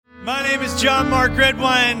My name is John Mark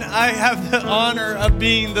Redwine. I have the honor of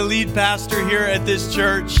being the lead pastor here at this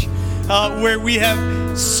church, where we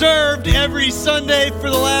have served every Sunday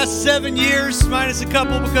for the last 7 years, minus a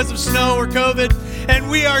couple because of snow or COVID. And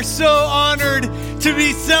we are so honored to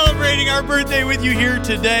be celebrating our birthday with you here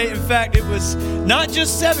today. In fact, it was not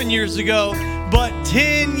just 7 years ago, but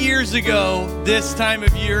 10 years ago, this time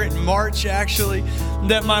of year, in March actually,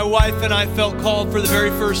 that my wife and I felt called for the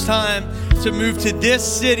very first time to move to this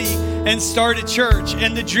city and start a church.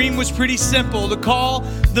 And the dream was pretty simple. The call,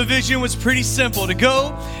 the vision was pretty simple: to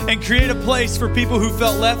go and create a place for people who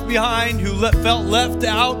felt left behind, who felt left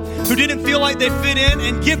out, who didn't feel like they fit in,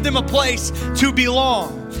 and give them a place to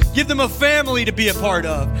belong. Give them a family to be a part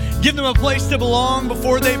of. Give them a place to belong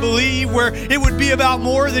before they believe, where it would be about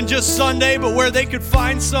more than just Sunday, but where they could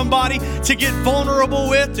find somebody to get vulnerable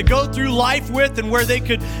with, to go through life with, and where they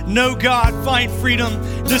could know God, find freedom,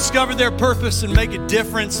 discover their purpose, and make a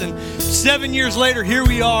difference. And 7 years later, here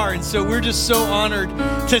we are. And so we're just so honored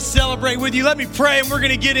to celebrate with you. Let me pray, and we're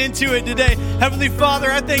going to get into it today. Heavenly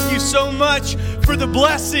Father, I thank you so much for the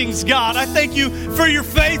blessings, God. I thank you for your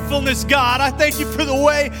faithfulness, God. I thank you for the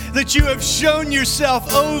way that you have shown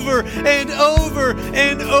yourself over and over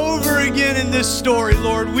and over again in this story,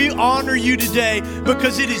 Lord. We honor you today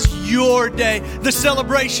because it is your day, the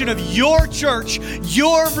celebration of your church,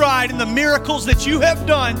 your bride, and the miracles that you have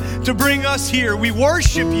done to bring us here. We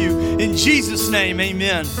worship you in Jesus' name.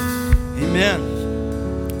 Amen.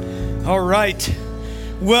 Amen. All right.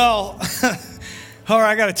 Well, all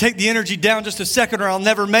right, I got to take the energy down just a second or I'll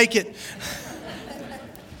never make it.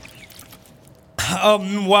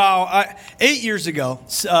 Wow. 8 years ago,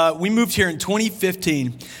 we moved here in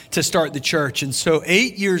 2015 to start the church. And so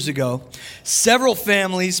 8 years ago, several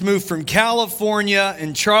families moved from California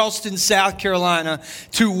and Charleston, South Carolina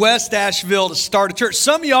to West Asheville to start a church.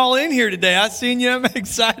 Some of y'all in here today. I've seen you. I'm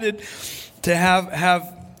excited to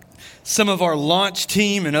have some of our launch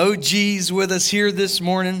team and OGs with us here this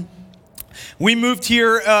morning. We moved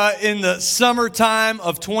here in the summertime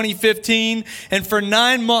of 2015, and for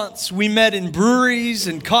 9 months we met in breweries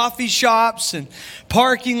and coffee shops and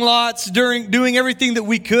parking lots, doing everything that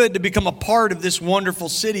we could to become a part of this wonderful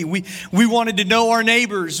city. We wanted to know our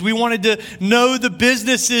neighbors. We wanted to know the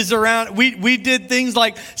businesses around. We did things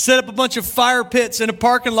like set up a bunch of fire pits in a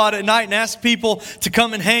parking lot at night and ask people to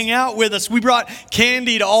come and hang out with us. We brought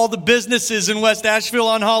candy to all the businesses in West Asheville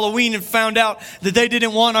on Halloween and found out that they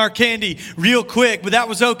didn't want our candy real quick, but that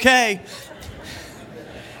was okay.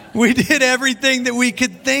 We did everything that we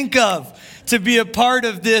could think of to be a part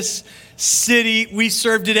of this city. We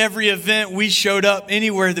served at every event. We showed up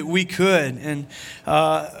anywhere that we could. And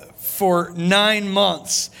for 9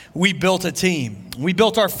 months, we built a team. We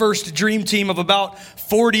built our first dream team of about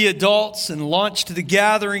 40 adults and launched the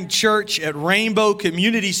Gathering Church at Rainbow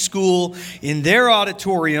Community School in their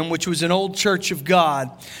auditorium, which was an old Church of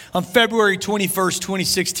God, on February 21st,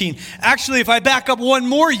 2016. Actually, if I back up one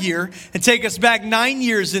more year and take us back 9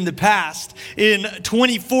 years in the past, in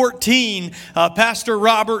 2014, Pastor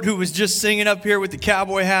Robert, who was just singing up here with the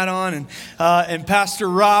cowboy hat on, and Pastor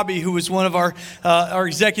Robbie, who was one of our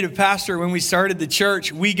executive pastor when we started the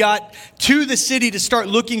church, we got to the city to start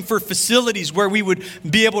looking for facilities where we would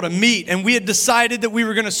be able to meet. And we had decided that we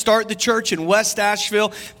were going to start the church in West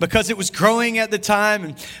Asheville because it was growing at the time,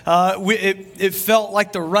 and it felt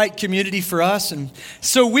like the right community for us. And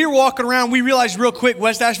so we were walking around. We realized real quick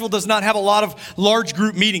West Asheville does not have a lot of large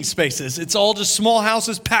group meeting spaces. It's all just small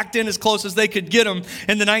houses packed in as close as they could get them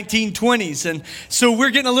in the 1920s. And so we're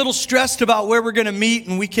getting a little stressed about where we're going to meet,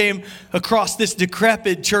 and we came across this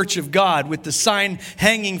decrepit Church of God with the sign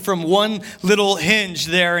hanging from one little hinge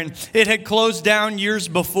there, and it had closed down years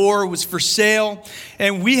before. It was for sale,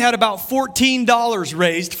 and we had about $14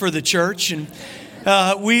 raised for the church, and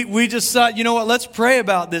we just thought, you know what, let's pray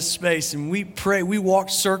about this space. And we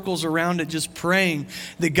walked circles around it, just praying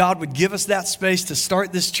that God would give us that space to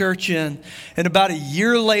start this church in. And about a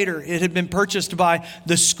year later, it had been purchased by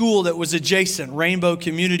the school that was adjacent, Rainbow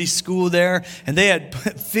Community School there. And they had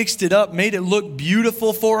fixed it up, made it look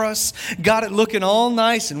beautiful for us, got it looking all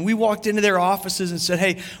nice. And we walked into their offices and said,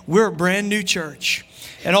 hey, we're a brand new church,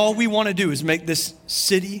 and all we want to do is make this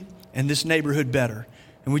city and this neighborhood better.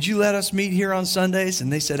 And would you let us meet here on Sundays?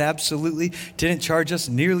 And they said, absolutely. Didn't charge us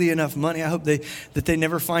nearly enough money. I hope that they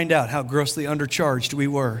never find out how grossly undercharged we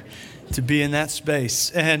were to be in that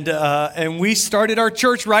space. And we started our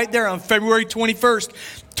church right there on February 21st,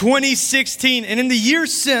 2016. And in the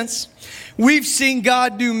years since, we've seen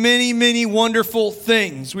God do many, many wonderful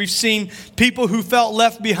things. We've seen people who felt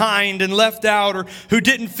left behind and left out, or who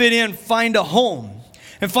didn't fit in, find a home.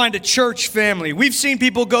 and find a church family. We've seen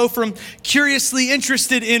people go from curiously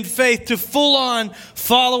interested in faith to full-on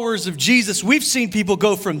followers of Jesus. We've seen people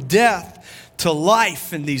go from death to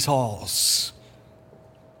life in these halls.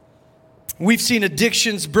 We've seen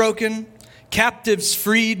addictions broken, captives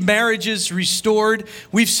freed, marriages restored.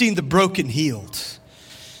 We've seen the broken healed.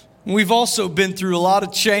 We've also been through a lot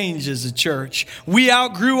of change as a church. We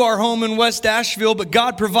outgrew our home in West Asheville, but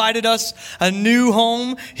God provided us a new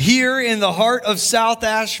home here in the heart of South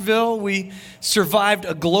Asheville. We survived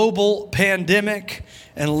a global pandemic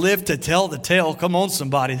and lived to tell the tale. Come on,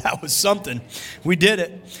 somebody. That was something. We did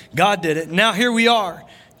it. God did it. Now here we are,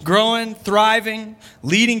 growing, thriving,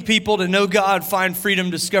 leading people to know God, find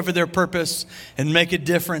freedom, discover their purpose, and make a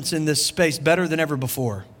difference in this space better than ever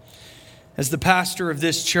before. As the pastor of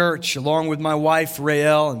this church, along with my wife,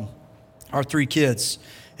 Rael, and our 3 kids,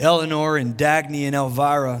 Eleanor and Dagny and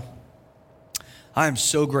Elvira, I am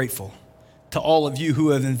so grateful to all of you who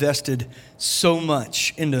have invested so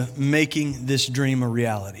much into making this dream a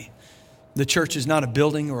reality. The church is not a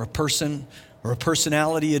building or a person or a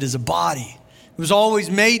personality. It is a body. It was always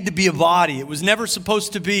made to be a body. It was never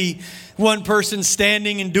supposed to be one person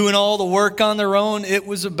standing and doing all the work on their own. It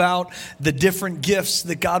was about the different gifts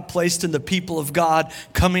that God placed in the people of God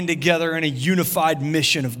coming together in a unified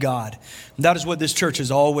mission of God. And that is what this church has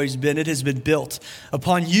always been. It has been built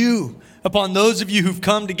upon you, upon those of you who've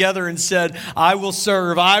come together and said, I will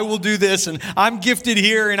serve, I will do this, and I'm gifted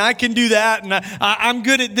here, and I can do that, and I'm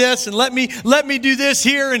good at this, and let me do this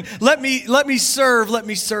here, and let me serve.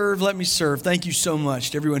 Thank you so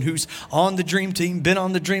much to everyone who's on the dream team, been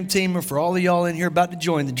on the dream team, or for all of y'all in here about to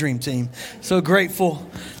join the dream team. So grateful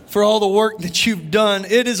for all the work that you've done.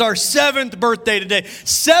 It is our 7th birthday today.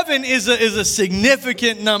 7 is a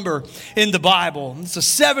significant number in the Bible. It's the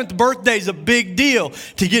 7th birthday is a big deal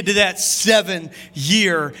to get to that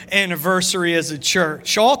 7-year anniversary as a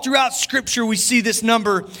church. All throughout Scripture, we see this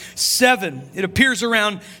number 7. It appears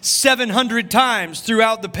around 700 times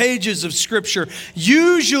throughout the pages of Scripture.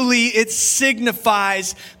 Usually, it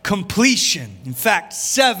signifies completion. In fact,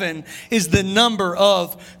 7 is the number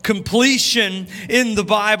of completion in the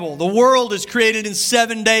Bible. The world is created in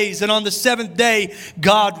 7 days, and on the 7th day,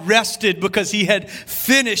 God rested because He had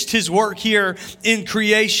finished His work here in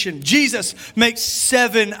creation. Jesus makes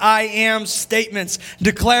 7 I am statements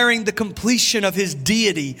declaring the completion of His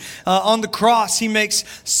deity. On the cross, He makes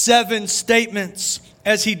 7 statements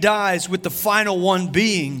as He dies, with the final one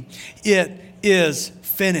being, it is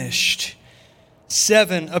finished.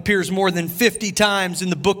 7 appears more than 50 times in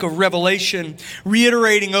the book of Revelation,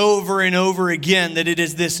 reiterating over and over again that it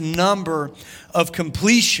is this number of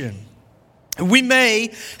completion. We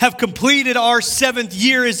may have completed our 7th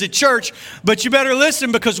year as a church, but you better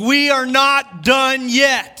listen, because we are not done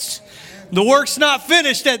yet. The work's not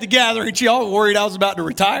finished at the gathering. Y'all worried I was about to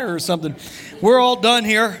retire or something. We're all done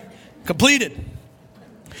here, completed.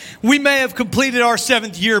 We may have completed our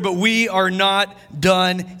 7th year, but we are not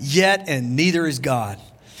done yet, and neither is God.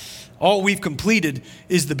 All we've completed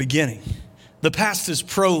is the beginning. The past is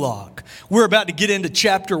prologue. We're about to get into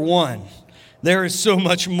chapter 1. There is so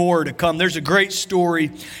much more to come. There's a great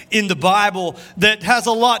story in the Bible that has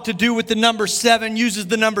a lot to do with the number 7, uses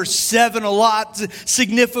the number 7 a lot,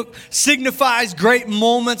 signifies great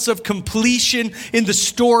moments of completion in the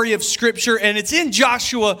story of Scripture, and it's in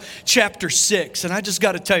Joshua chapter 6. And I just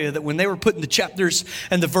got to tell you that when they were putting the chapters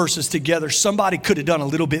and the verses together, somebody could have done a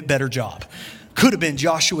little bit better job. Could have been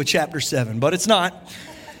Joshua chapter 7, but it's not.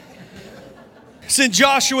 It's in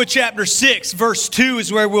Joshua chapter 6, verse 2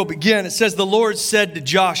 is where we'll begin. It says, the Lord said to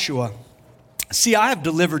Joshua, see, I have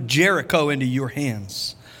delivered Jericho into your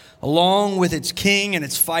hands, along with its king and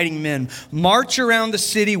its fighting men. March around the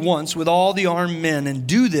city once with all the armed men, and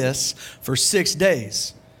do this for 6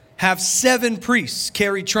 days. Have 7 priests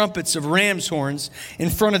carry trumpets of ram's horns in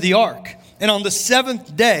front of the ark. And on the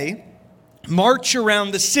 7th day, march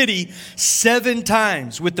around the city 7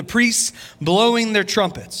 times with the priests blowing their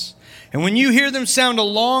trumpets. And when you hear them sound a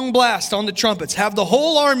long blast on the trumpets, have the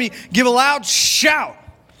whole army give a loud shout.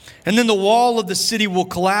 And then the wall of the city will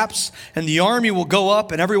collapse, and the army will go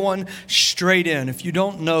up, and everyone straight in. If you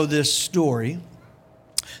don't know this story,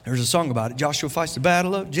 there's a song about it. Joshua fights the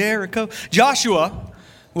battle of Jericho. Joshua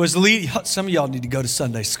was leading. Some of y'all need to go to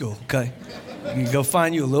Sunday school, okay? You can go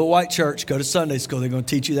find you a little white church, go to Sunday school. They're going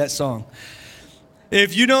to teach you that song.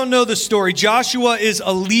 If you don't know the story, Joshua is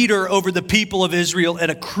a leader over the people of Israel at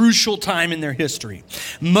a crucial time in their history.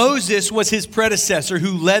 Moses was his predecessor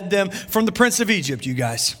who led them from the Prince of Egypt, you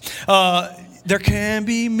guys. There can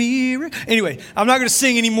be miracles. Anyway, I'm not going to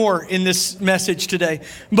sing anymore in this message today.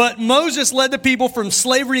 But Moses led the people from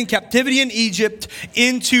slavery and captivity in Egypt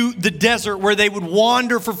into the desert where they would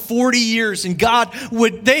wander for 40 years. And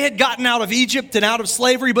they had gotten out of Egypt and out of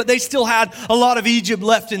slavery, but they still had a lot of Egypt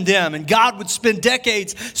left in them. And God would spend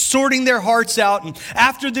decades sorting their hearts out. And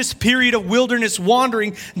after this period of wilderness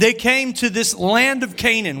wandering, they came to this land of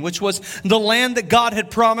Canaan, which was the land that God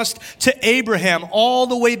had promised to Abraham all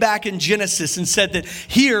the way back in Genesis, and said that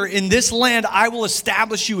here in this land I will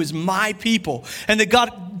establish you as my people. And that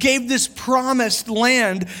God gave this promised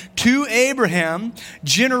land to Abraham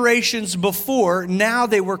generations before. Now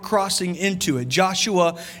they were crossing into it.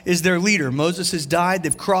 Joshua is their leader. Moses has died.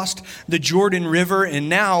 They've crossed the Jordan River. And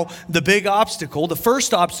now the big obstacle, the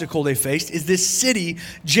first obstacle they faced, is this city,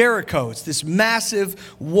 Jericho. It's this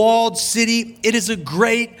massive walled city. It is a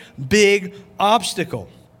great big obstacle.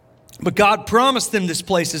 But God promised them this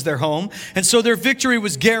place as their home. And so their victory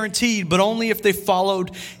was guaranteed, but only if they followed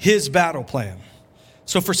his battle plan.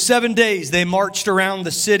 So for 7 days, they marched around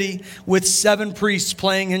the city with 7 priests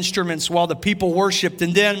playing instruments while the people worshiped.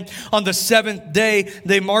 And then on the 7th day,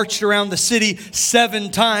 they marched around the city 7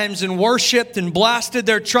 times and worshiped and blasted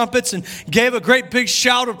their trumpets and gave a great big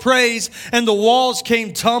shout of praise. And the walls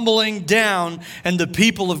came tumbling down, and the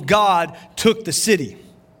people of God took the city.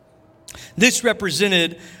 This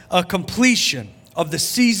represented a completion of the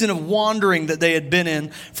season of wandering that they had been in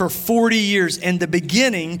for 40 years and the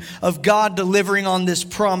beginning of God delivering on this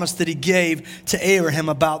promise that he gave to Abraham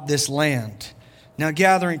about this land. Now,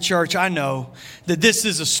 Gathering Church, I know that this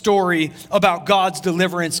is a story about God's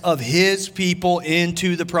deliverance of his people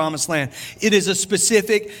into the promised land. It is a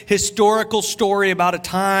specific historical story about a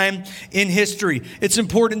time in history. It's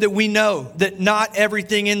important that we know that not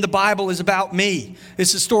everything in the Bible is about me.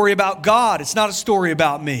 It's a story about God. It's not a story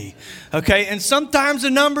about me. Okay? And sometimes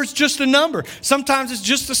a number is just a number. Sometimes it's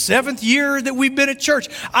just the 7th year that we've been at church.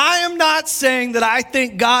 I am not saying that I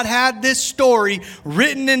think God had this story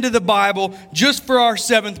written into the Bible just for our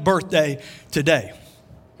 7th birthday today.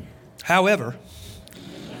 However,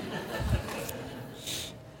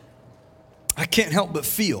 I can't help but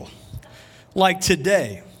feel like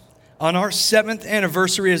today, on our 7th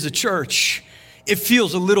anniversary as a church, it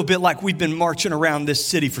feels a little bit like we've been marching around this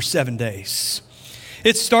city for 7 days.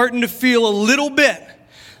 It's starting to feel a little bit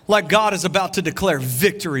like God is about to declare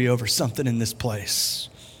victory over something in this place.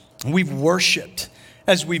 We've worshiped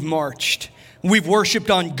as we've marched. We've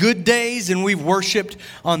worshiped on good days and we've worshiped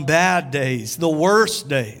on bad days, the worst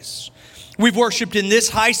days. We've worshiped in this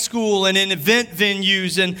high school and in event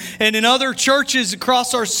venues and in other churches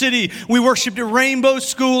across our city. We worshiped at Rainbow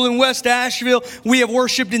School in West Asheville. We have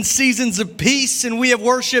worshiped in seasons of peace and we have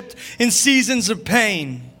worshiped in seasons of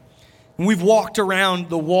pain. And we've walked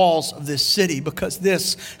around the walls of this city because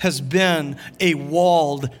this has been a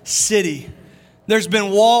walled city. There's been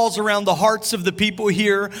walls around the hearts of the people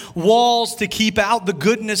here, walls to keep out the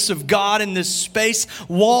goodness of God in this space,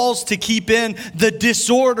 walls to keep in the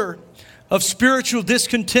disorder of spiritual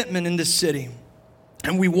discontentment in this city.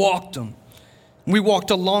 And we walked them. We walked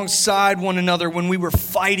alongside one another when we were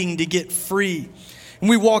fighting to get free. And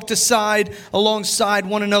we walked alongside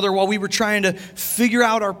one another while we were trying to figure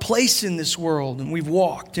out our place in this world. And we've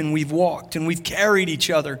walked and we've walked and we've carried each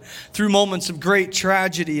other through moments of great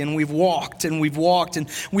tragedy. And we've walked and we've walked and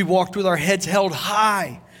we walked with our heads held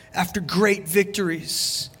high after great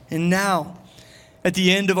victories. And now, at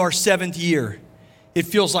the end of our 7th year, it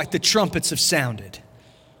feels like the trumpets have sounded.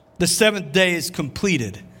 The 7th day is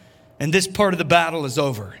completed and this part of the battle is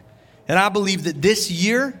over. And I believe that this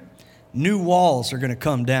year, new walls are going to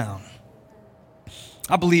come down.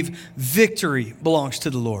 I believe victory belongs to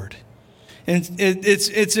the Lord. And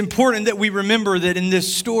it's important that we remember that in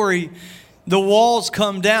this story, the walls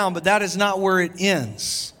come down, but that is not where it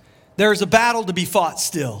ends. There's a battle to be fought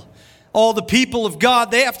still. All the people of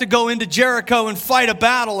God, they have to go into Jericho and fight a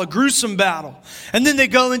battle, a gruesome battle. And then they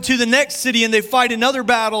go into the next city and they fight another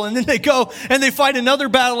battle. And then they go and they fight another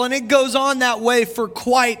battle. And it goes on that way for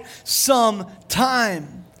quite some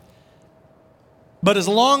time. But as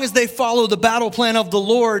long as they follow the battle plan of the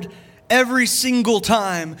Lord, every single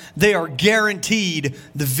time they are guaranteed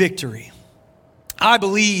the victory. I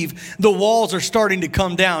believe the walls are starting to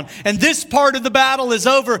come down. And this part of the battle is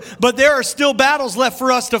over, but there are still battles left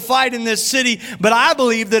for us to fight in this city. But I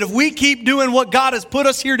believe that if we keep doing what God has put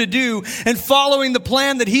us here to do and following the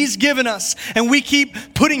plan that he's given us, and we keep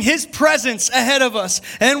putting his presence ahead of us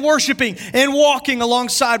and worshiping and walking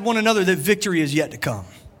alongside one another, that victory is yet to come.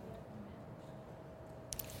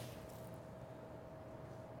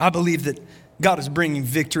 I believe that God is bringing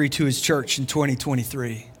victory to his church in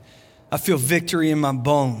 2023. I feel victory in my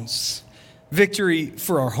bones. Victory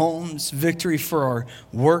for our homes, victory for our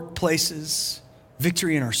workplaces,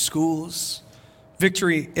 victory in our schools,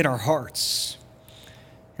 victory in our hearts.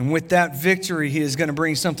 And with that victory, he is going to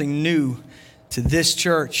bring something new to this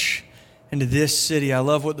church and to this city. I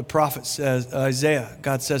love what the prophet says, Isaiah.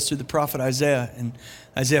 God says through the prophet Isaiah in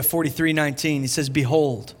Isaiah 43:19, he says,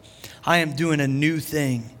 "Behold, I am doing a new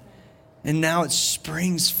thing, and now it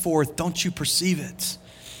springs forth. Don't you perceive it?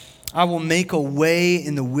 I will make a way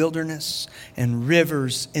in the wilderness and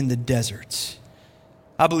rivers in the desert."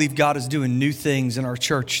 I believe God is doing new things in our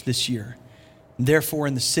church this year, and therefore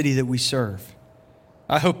in the city that we serve.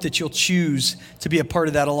 I hope that you'll choose to be a part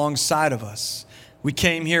of that alongside of us. We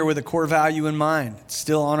came here with a core value in mind. It's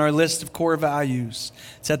still on our list of core values.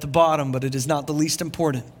 It's at the bottom, but it is not the least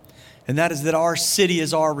important. And that is that our city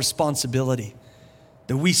is our responsibility.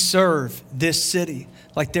 That we serve this city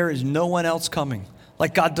like there is no one else coming.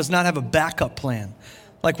 Like God does not have a backup plan.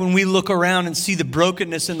 Like when we look around and see the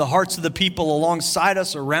brokenness in the hearts of the people alongside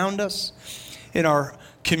us, around us, in our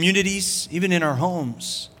communities, even in our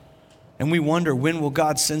homes. And we wonder, when will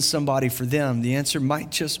God send somebody for them? The answer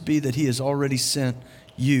might just be that he has already sent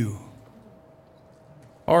you.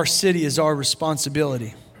 Our city is our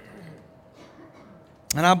responsibility.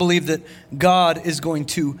 And I believe that God is going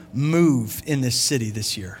to move in this city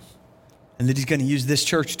this year, and that he's going to use this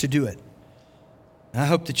church to do it. And I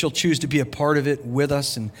hope that you'll choose to be a part of it with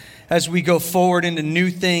us. And as we go forward into new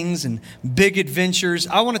things and big adventures,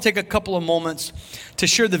 I want to take a couple of moments to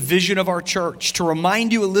share the vision of our church, to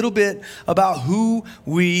remind you a little bit about who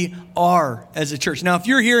we are as a church. Now, if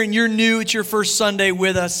you're here and you're new, it's your first Sunday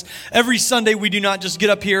with us. Every Sunday, we do not just get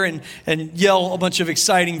up here and yell a bunch of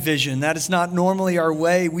exciting vision. That is not normally our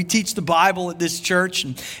way. We teach the Bible at this church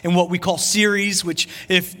in what we call series, which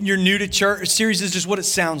if you're new to church, series is just what it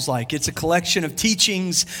sounds like. It's a collection of teachings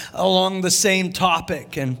along the same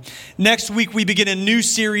topic. And next week we begin a new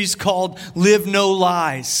series called Live No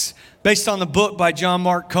Lies, based on the book by John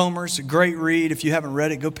Mark Comer. It's a great read. If you haven't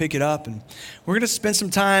read it, go pick it up. And we're going to spend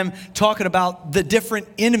some time talking about the different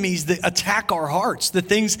enemies that attack our hearts, the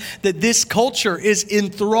things that this culture is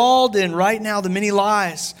enthralled in right now, the many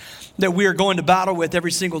lies that we are going to battle with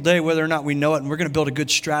every single day, whether or not we know it. And we're going to build a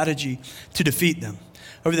good strategy to defeat them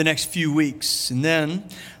over the next few weeks. And then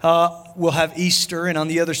we'll have Easter. And on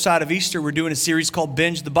the other side of Easter, we're doing a series called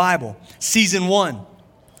Binge the Bible, Season 1.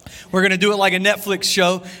 We're going to do it like a Netflix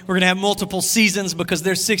show. We're going to have multiple seasons because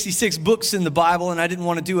there's 66 books in the Bible, and I didn't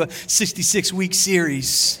want to do a 66-week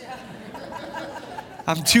series.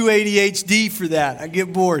 I'm too ADHD for that. I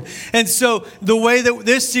get bored. And so the way that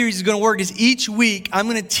this series is going to work is each week I'm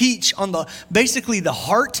going to teach on basically the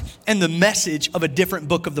heart and the message of a different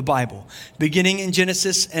book of the Bible. Beginning in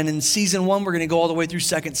Genesis, and in season 1, we're going to go all the way through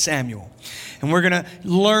 2 Samuel. And we're going to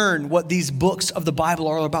learn what these books of the Bible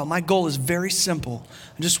are all about. My goal is very simple.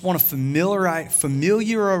 I just want to familiarize,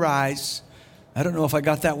 I don't know if I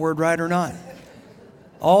got that word right or not,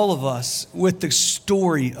 all of us with the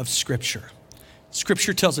story of Scripture.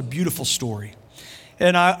 Scripture tells a beautiful story.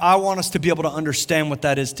 And I want us to be able to understand what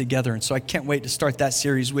that is together. And so I can't wait to start that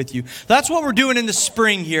series with you. That's what we're doing in the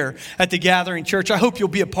spring here at the Gathering Church. I hope you'll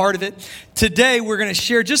be a part of it. Today, we're going to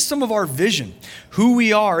share just some of our vision, who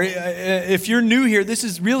we are. If you're new here, this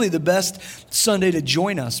is really the best Sunday to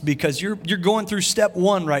join us because you're going through step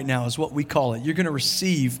 1 right now is what we call it. You're going to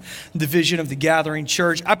receive the vision of the Gathering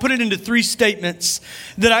Church. I put it into 3 statements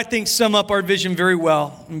that I think sum up our vision very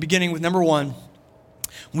well. And beginning with number 1.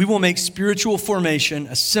 We will make spiritual formation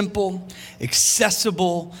a simple,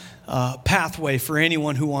 accessible pathway for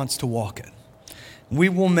anyone who wants to walk it. We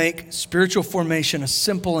will make spiritual formation a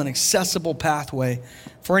simple and accessible pathway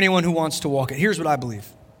for anyone who wants to walk it. Here's what I believe.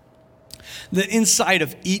 The inside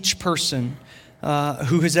of each person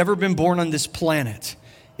who has ever been born on this planet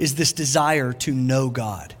is this desire to know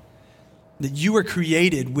God. That you are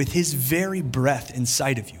created with His very breath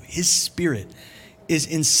inside of you. His Spirit is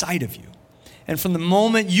inside of you. And from the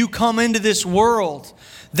moment you come into this world,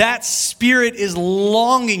 that Spirit is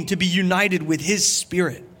longing to be united with His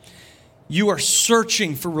Spirit. You are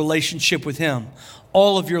searching for relationship with Him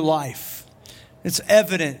all of your life. It's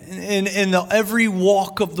evident in every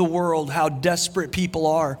walk of the world how desperate people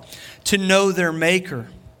are to know their Maker.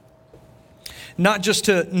 Not just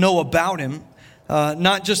to know about Him,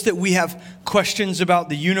 not just that we have questions about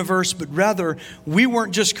the universe, but rather we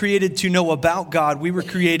weren't just created to know about God. We were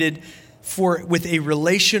created with a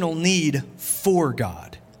relational need for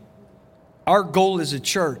God. Our goal as a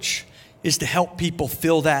church is to help people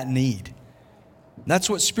fill that need.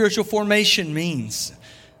 That's what spiritual formation means.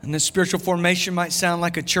 And this spiritual formation might sound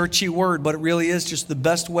like a churchy word, but it really is just the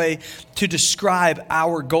best way to describe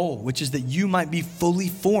our goal, which is that you might be fully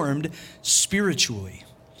formed spiritually.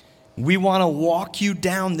 We want to walk you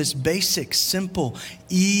down this basic, simple,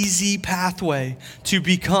 easy pathway to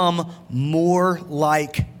become more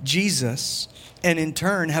like Jesus and in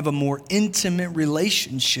turn have a more intimate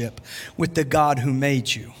relationship with the God who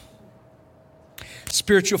made you.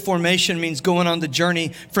 Spiritual formation means going on the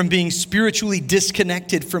journey from being spiritually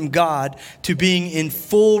disconnected from God to being in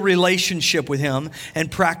full relationship with Him and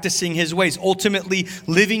practicing His ways, ultimately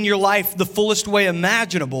living your life the fullest way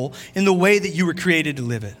imaginable in the way that you were created to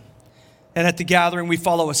live it. And at the gathering, we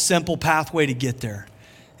follow a simple pathway to get there.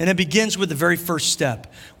 And it begins with the very first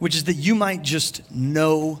step, which is that you might just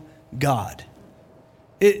know God.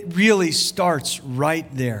 It really starts right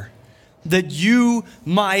there. That you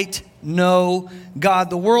might know God.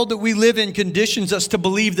 The world that we live in conditions us to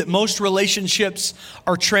believe that most relationships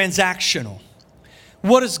are transactional.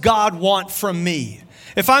 What does God want from me?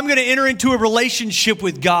 If I'm going to enter into a relationship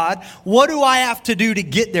with God, what do I have to do to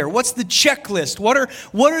get there? What's the checklist? What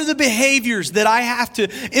are the behaviors that I have to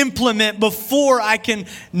implement before I can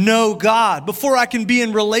know God, before I can be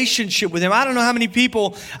in relationship with Him? I don't know how many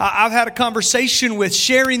people I've had a conversation with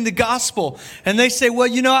sharing the gospel, and they say,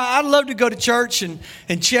 well, I'd love to go to church and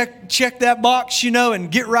check that box,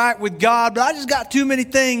 and get right with God, but I just got too many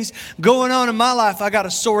things going on in my life I got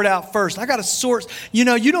to sort out first. I got to sort, you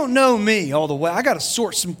don't know me all the way. I got to sort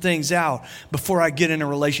some things out before I get in a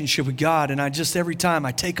relationship with God. And every time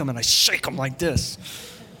I take them and I shake them like this.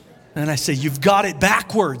 And I say, you've got it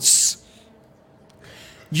backwards.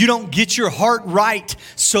 You don't get your heart right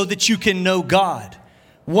so that you can know God.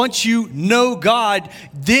 Once you know God,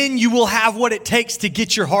 then you will have what it takes to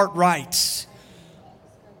get your heart right.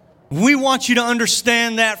 We want you to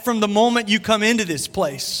understand that from the moment you come into this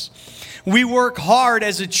place. We work hard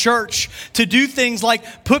as a church to do things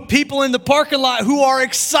like put people in the parking lot who are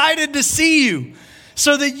excited to see you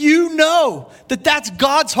so that you know that that's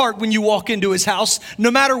God's heart when you walk into His house,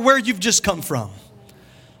 no matter where you've just come from.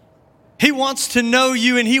 He wants to know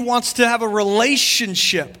you and He wants to have a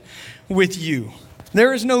relationship with you.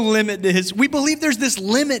 There is no limit to we believe there's this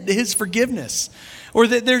limit to His forgiveness, or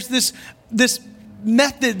that there's this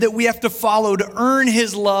method that we have to follow to earn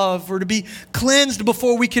His love or to be cleansed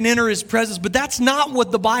before we can enter His presence. But that's not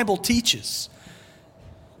what the Bible teaches.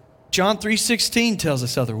 John 3:16 tells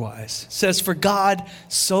us otherwise. It says, for God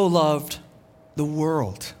so loved the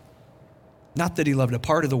world. Not that He loved a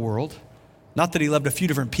part of the world. Not that He loved a few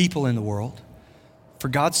different people in the world. For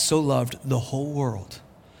God so loved the whole world,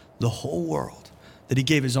 that He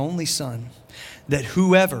gave His only Son, that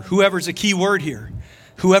whoever's a key word here,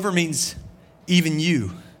 whoever means even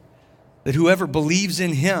you, that whoever believes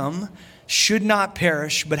in Him should not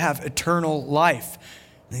perish but have eternal life.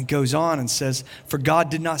 And it goes on and says, for God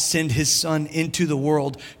did not send His Son into the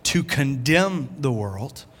world to condemn the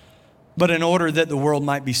world, but in order that the world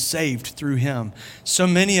might be saved through Him. So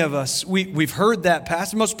many of us, we've heard that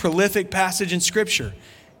passage, the most prolific passage in Scripture.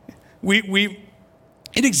 It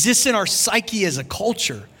exists in our psyche as a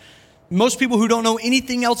culture. Most people who don't know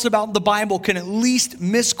anything else about the Bible can at least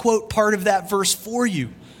misquote part of that verse for you.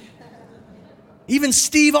 Even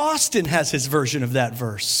Steve Austin has his version of that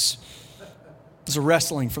verse. It's a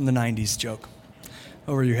wrestling from the 90s joke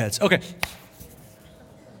over your heads. Okay.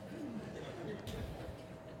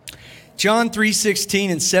 John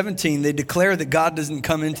 3:16 and 17, they declare that God doesn't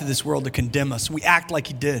come into this world to condemn us. We act like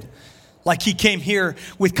He did, like He came here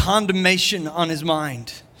with condemnation on His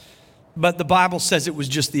mind. But the Bible says it was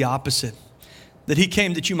just the opposite, that He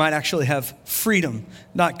came that you might actually have freedom,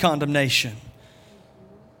 not condemnation.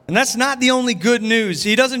 And that's not the only good news.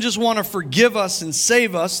 He doesn't just want to forgive us and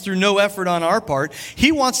save us through no effort on our part.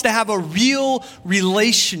 He wants to have a real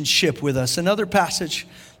relationship with us. Another passage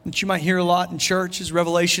that you might hear a lot in church is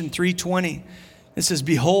Revelation 3:20. It says,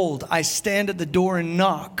 behold, I stand at the door and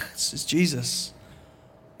knock. This is Jesus.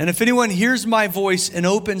 And if anyone hears my voice and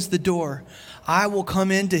opens the door, I will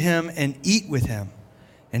come into him and eat with him,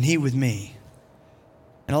 and he with me.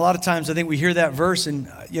 And a lot of times I think we hear that verse, and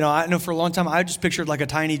I know for a long time I just pictured like a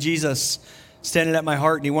tiny Jesus standing at my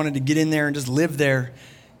heart, and He wanted to get in there and just live there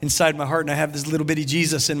inside my heart, and I have this little bitty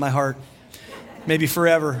Jesus in my heart, maybe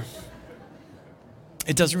forever.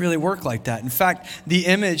 It doesn't really work like that. In fact, the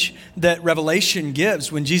image that Revelation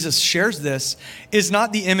gives when Jesus shares this is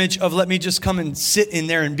not the image of let me just come and sit in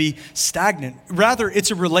there and be stagnant. Rather,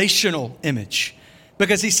 it's a relational image,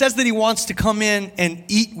 because He says that He wants to come in and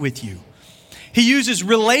eat with you. He uses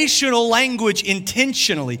relational language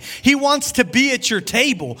intentionally. He wants to be at your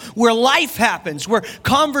table where life happens, where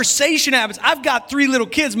conversation happens. I've got 3 little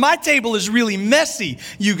kids. My table is really messy,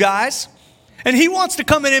 you guys. And he wants to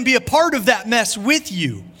come in and be a part of that mess with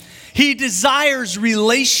you. He desires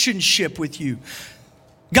relationship with you.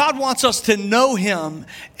 God wants us to know him,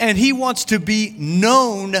 and he wants to be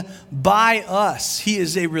known by us. He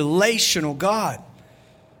is a relational God.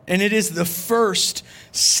 And it is the first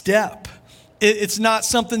step. It's not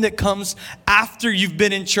something that comes after you've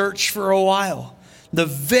been in church for a while. The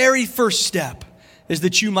very first step is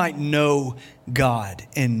that you might know God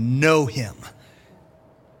and know him.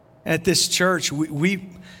 At this church,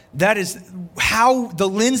 that is how the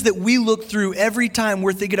lens that we look through every time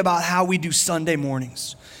we're thinking about how we do Sunday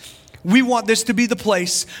mornings. We want this to be the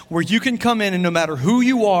place where you can come in and no matter who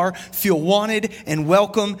you are, feel wanted and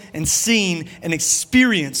welcome and seen and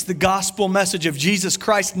experience the gospel message of Jesus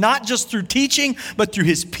Christ, not just through teaching, but through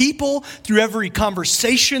his people, through every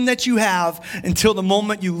conversation that you have until the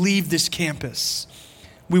moment you leave this campus.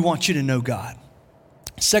 We want you to know God.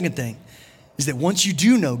 Second thing is that once you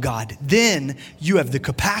do know God, then you have the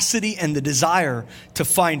capacity and the desire to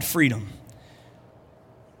find freedom.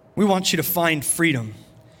 We want you to find freedom.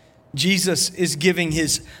 Jesus is giving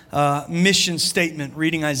his mission statement,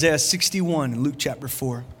 reading Isaiah 61 and Luke chapter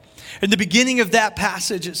 4. In the beginning of that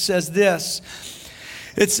passage, it says this.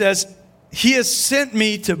 It says, he has sent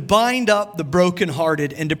me to bind up the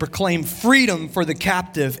brokenhearted and to proclaim freedom for the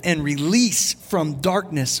captive and release from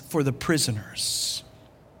darkness for the prisoners.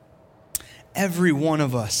 Every one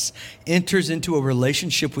of us enters into a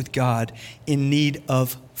relationship with God in need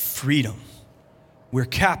of freedom. We're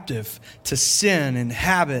captive to sin and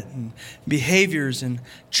habit and behaviors and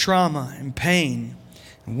trauma and pain.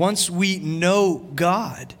 And once we know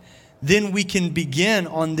God, then we can begin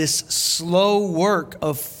on this slow work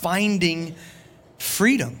of finding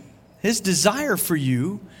freedom. His desire for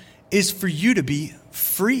you is for you to be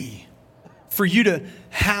free, for you to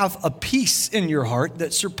have a peace in your heart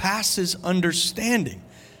that surpasses understanding,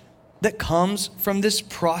 that comes from this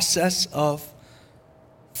process of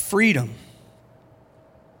freedom.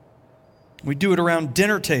 We do it around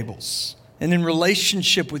dinner tables and in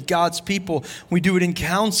relationship with God's people. We do it in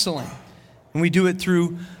counseling, and we do it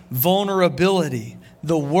through vulnerability.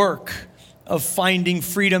 The work of finding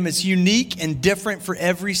freedom is unique and different for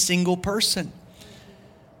every single person.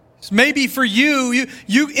 Maybe for you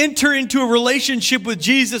enter into a relationship with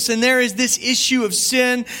Jesus and there is this issue of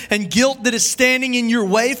sin and guilt that is standing in your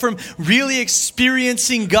way from really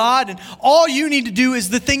experiencing God. And all you need to do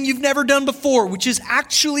is the thing you've never done before, which is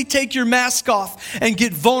actually take your mask off and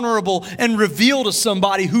get vulnerable and reveal to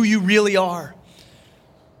somebody who you really are.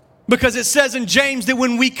 Because it says in James that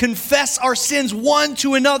when we confess our sins one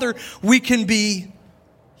to another, we can be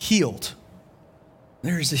healed.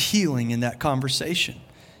 There is a healing in that conversation.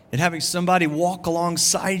 And having somebody walk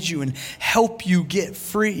alongside you and help you get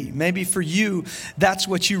free. Maybe for you, that's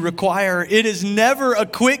what you require. It is never a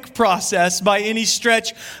quick process by any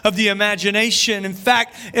stretch of the imagination. In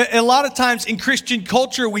fact, a lot of times in Christian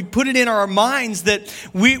culture, we put it in our minds that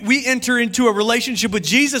we enter into a relationship with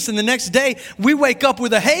Jesus and the next day we wake up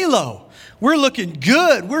with a halo. We're looking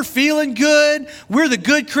good. We're feeling good. We're the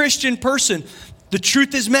good Christian person. The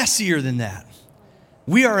truth is messier than that.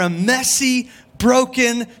 We are a messy,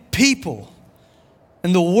 broken people.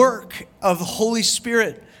 And the work of the Holy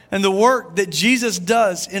Spirit and the work that Jesus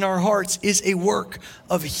does in our hearts is a work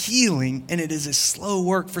of healing, and it is a slow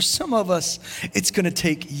work. For some of us, it's going to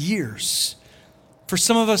take years. For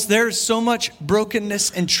some of us, there is so much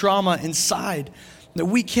brokenness and trauma inside that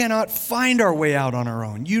we cannot find our way out on our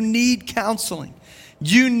own. You need counseling.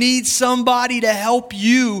 You need somebody to help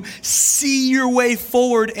you see your way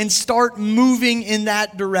forward and start moving in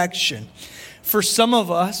that direction. For some of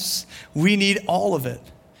us, we need all of it.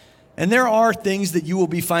 And there are things that you will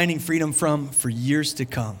be finding freedom from for years to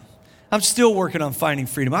come. I'm still working on finding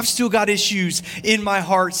freedom. I've still got issues in my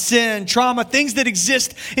heart, sin, trauma, things that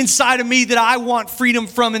exist inside of me that I want freedom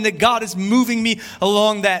from and that God is moving me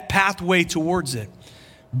along that pathway towards it.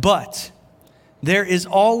 But there is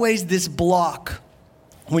always this block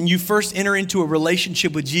when you first enter into a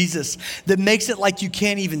relationship with Jesus that makes it like you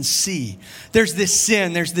can't even see. There's this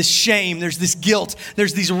sin, there's this shame, there's this guilt,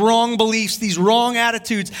 there's these wrong beliefs, these wrong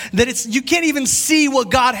attitudes that you can't even see what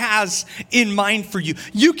God has in mind for you.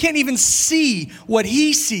 You can't even see what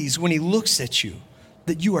he sees when he looks at you,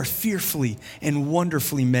 that you are fearfully and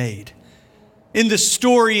wonderfully made. In the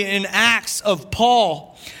story in Acts of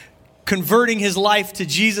Paul converting his life to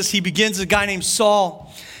Jesus, he begins a guy named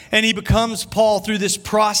Saul. And he becomes Paul through this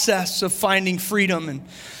process of finding freedom. And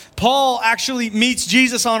Paul actually meets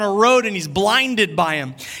Jesus on a road and he's blinded by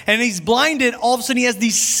him. And he's blinded, all of a sudden he has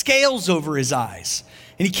these scales over his eyes.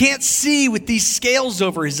 And he can't see with these scales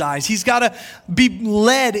over his eyes. He's got to be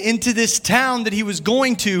led into this town that he was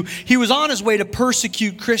going to. He was on his way to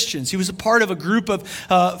persecute Christians. He was a part of a group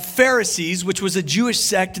of Pharisees, which was a Jewish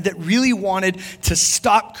sect that really wanted to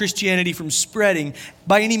stop Christianity from spreading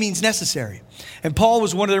by any means necessary. And Paul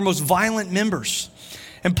was one of their most violent members.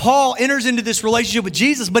 And Paul enters into this relationship with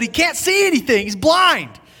Jesus, but he can't see anything. He's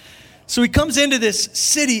blind. So he comes into this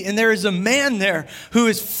city, and there is a man there who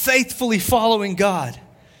is faithfully following God.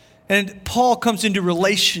 And Paul comes into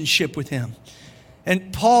relationship with him.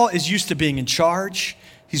 And Paul is used to being in charge.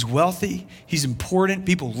 He's wealthy. He's important.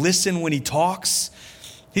 People listen when he talks.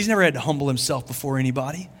 He's never had to humble himself before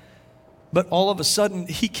anybody. But all of a sudden,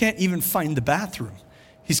 he can't even find the bathroom.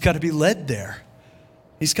 He's got to be led there.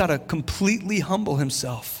 He's got to completely humble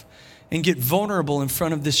himself and get vulnerable in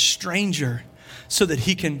front of this stranger so that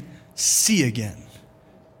he can see again.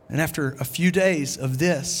 And after a few days of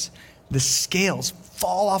this, the scales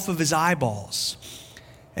fall off of his eyeballs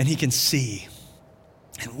and he can see.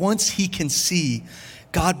 And once he can see,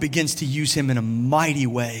 God begins to use him in a mighty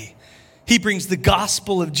way. He brings the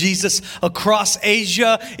gospel of Jesus across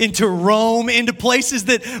Asia, into Rome, into places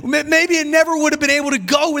that maybe it never would have been able to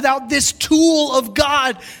go without this tool of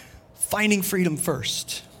God finding freedom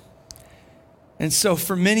first. And so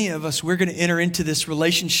for many of us, we're going to enter into this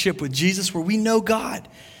relationship with Jesus where we know God.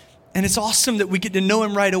 And it's awesome that we get to know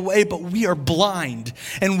him right away, but we are blind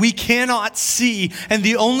and we cannot see. And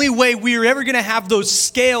the only way we are ever going to have those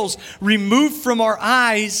scales removed from our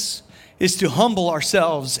eyes is to humble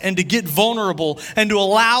ourselves and to get vulnerable and to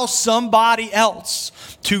allow somebody else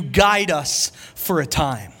to guide us for a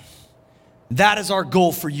time. That is our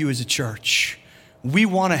goal for you as a church. We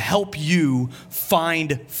want to help you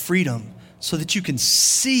find freedom so that you can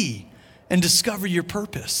see and discover your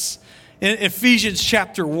purpose. In Ephesians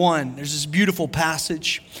chapter 1, there's this beautiful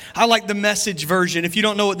passage. I like the Message version. If you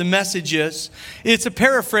don't know what the Message is, it's a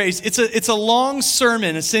paraphrase. It's a long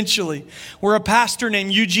sermon, essentially, where a pastor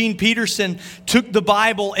named Eugene Peterson took the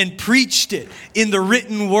Bible and preached it in the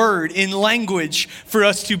written word, in language, for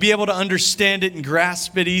us to be able to understand it and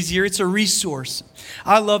grasp it easier. It's a resource.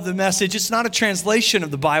 I love the Message. It's not a translation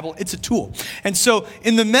of the Bible. It's a tool. And so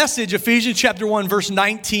in the Message, Ephesians chapter 1, verse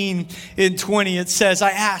 19 and 20, it says,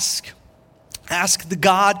 Ask the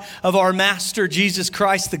God of our Master, Jesus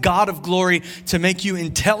Christ, the God of glory, to make you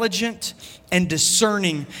intelligent and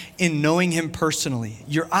discerning in knowing him personally.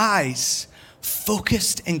 Your eyes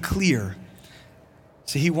focused and clear.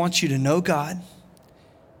 So he wants you to know God,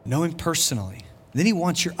 know him personally. Then he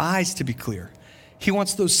wants your eyes to be clear. He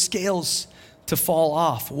wants those scales to fall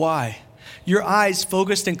off. Why? Your eyes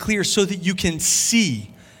focused and clear so that you can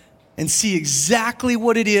see and see exactly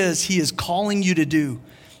what it is he is calling you to do.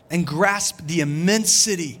 And grasp the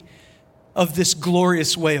immensity of this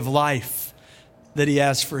glorious way of life that he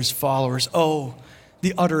has for his followers. Oh,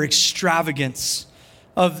 the utter extravagance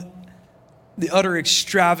of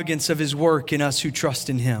his work in us who trust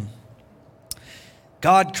in him.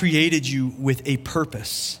 God created you with a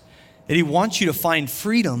purpose, and he wants you to find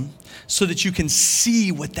freedom so that you can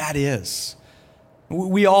see what that is.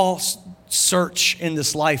 We all search in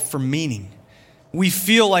this life for meaning. We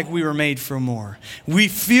feel like we were made for more. We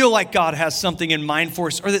feel like God has something in mind for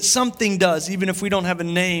us, or that something does, even if we don't have a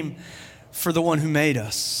name for the one who made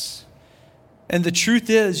us. And the truth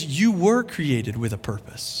is, you were created with a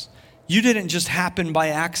purpose. You didn't just happen by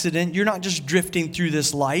accident. You're not just drifting through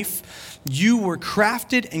this life. You were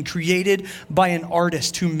crafted and created by an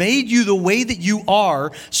artist who made you the way that you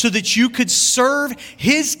are so that you could serve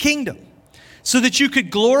his kingdom. So that you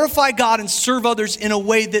could glorify God and serve others in a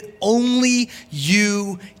way that only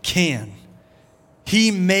you can.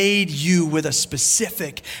 He made you with a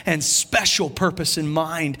specific and special purpose in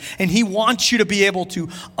mind. And he wants you to be able to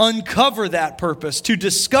uncover that purpose, to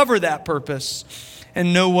discover that purpose,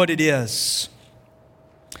 and know what it is.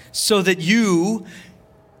 So that you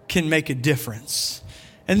can make a difference.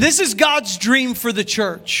 And this is God's dream for the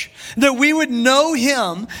church, that we would know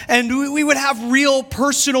him and we would have real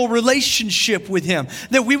personal relationship with him,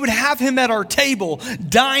 that we would have him at our table,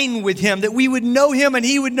 dine with him, that we would know him and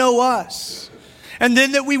he would know us. And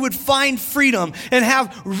then that we would find freedom and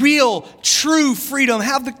have real, true freedom,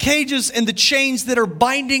 have the cages and the chains that are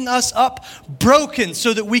binding us up broken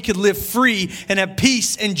so that we could live free and have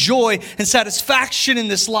peace and joy and satisfaction in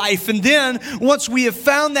this life. And then once we have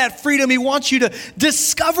found that freedom, he wants you to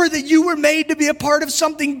discover that you were made to be a part of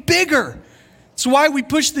something bigger. It's why we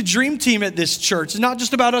push the dream team at this church. It's not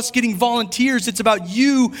just about us getting volunteers. It's about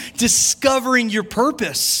you discovering your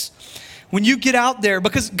purpose. When you get out there,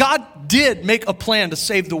 because God did make a plan to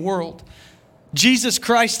save the world. Jesus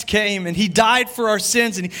Christ came and he died for our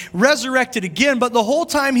sins and he resurrected again. But the whole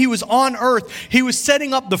time he was on earth, he was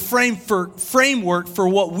setting up the framework for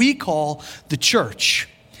what we call the church.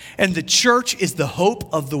 And the church is the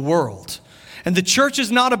hope of the world. And the church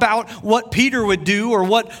is not about what Peter would do or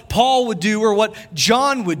what Paul would do or what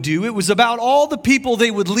John would do. It was about all the people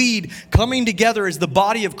they would lead coming together as the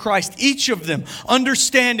body of Christ, each of them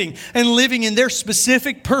understanding and living in their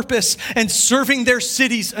specific purpose and serving their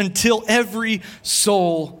cities until every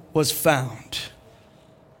soul was found.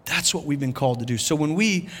 That's what we've been called to do. So when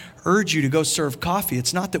we urge you to go serve coffee,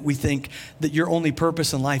 it's not that we think that your only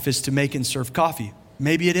purpose in life is to make and serve coffee.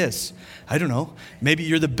 Maybe it is. I don't know. Maybe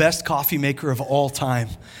you're the best coffee maker of all time,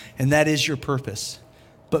 and that is your purpose.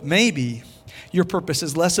 But maybe your purpose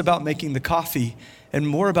is less about making the coffee and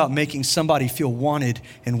more about making somebody feel wanted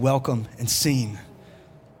and welcome and seen.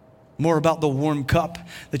 More about the warm cup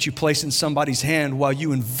that you place in somebody's hand while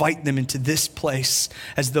you invite them into this place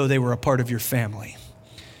as though they were a part of your family.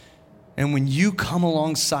 And when you come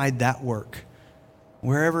alongside that work,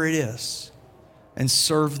 wherever it is, and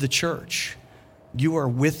serve the church, you are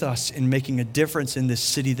with us in making a difference in this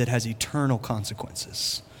city that has eternal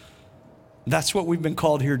consequences. That's what we've been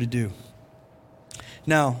called here to do.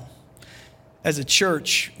 Now, as a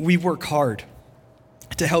church, we work hard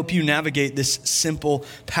to help you navigate this simple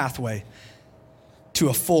pathway to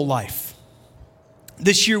a full life.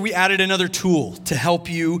 This year, we added another tool to help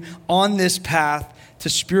you on this path to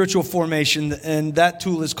spiritual formation, and that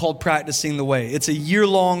tool is called Practicing the Way. It's a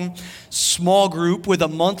year-long small group with a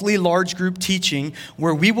monthly large group teaching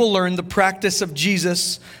where we will learn the practice of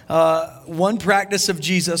Jesus, one practice of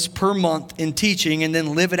Jesus per month in teaching, and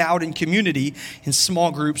then live it out in community in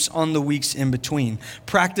small groups on the weeks in between.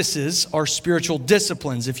 Practices are spiritual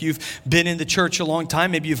disciplines. If you've been in the church a long time,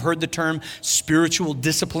 maybe you've heard the term spiritual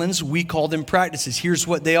disciplines. We call them practices. Here's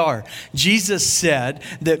what they are. Jesus said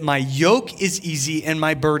that my yoke is easy and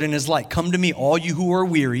my burden is light. Come to me, all you who are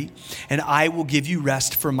weary, and I will give you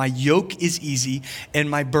rest, for my yoke is easy and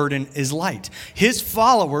my burden is light. His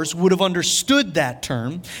followers would have understood that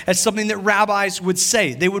term as something that rabbis would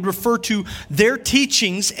say. They would refer to their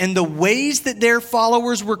teachings and the ways that their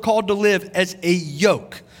followers were called to live as a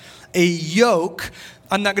yoke. A yoke,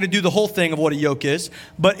 I'm not going to do the whole thing of what a yoke is,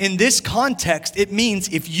 but in this context, it means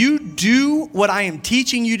if you do what I am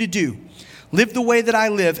teaching you to do, live the way that I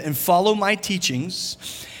live and follow my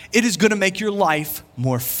teachings, it is going to make your life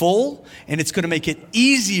more full and it's going to make it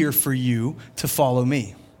easier for you to follow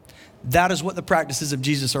me. That is what the practices of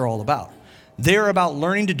Jesus are all about. They're about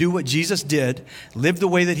learning to do what Jesus did, live the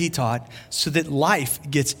way that he taught, so that life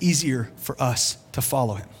gets easier for us to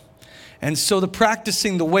follow him. And so the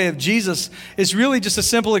practicing the way of Jesus is really just a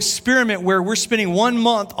simple experiment where we're spending 1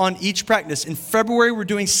 month on each practice. In February, we're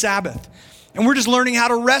doing Sabbath, and we're just learning how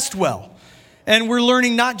to rest well. And we're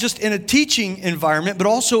learning not just in a teaching environment, but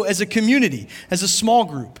also as a community, as a small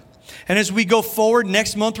group. And as we go forward,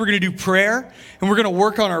 next month we're going to do prayer, and we're going to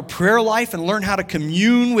work on our prayer life and learn how to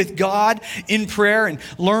commune with God in prayer and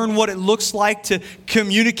learn what it looks like to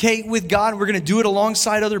communicate with God. And we're going to do it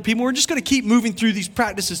alongside other people. We're just going to keep moving through these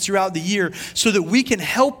practices throughout the year so that we can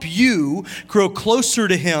help you grow closer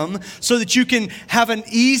to him, so that you can have an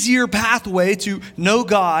easier pathway to know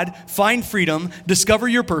God, find freedom, discover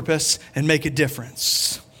your purpose, and make a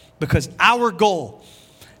difference. Because our goal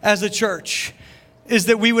as a church is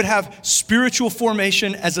that we would have spiritual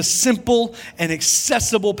formation as a simple and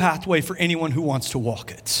accessible pathway for anyone who wants to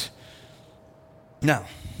walk it. Now,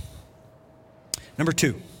 number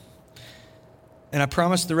 2, and I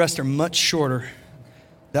promise the rest are much shorter.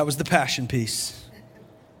 That was the passion piece.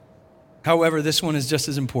 However, this one is just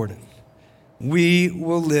as important. We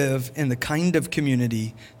will live in the kind of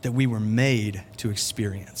community that we were made to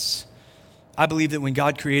experience. I believe that when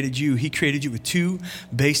God created you, he created you with 2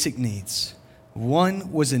 basic needs.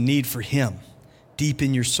 One was a need for him deep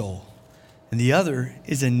in your soul, and the other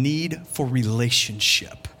is a need for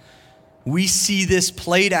relationship. We see this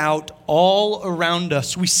played out all around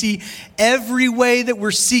us. We see every way that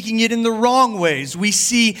we're seeking it in the wrong ways. We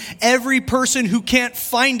see every person who can't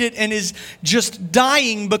find it and is just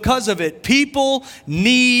dying because of it. People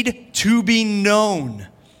need to be known.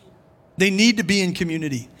 They need to be in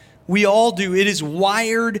community. We all do. It is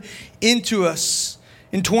wired into us.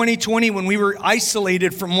 In 2020, when we were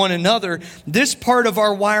isolated from one another, this part of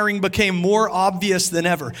our wiring became more obvious than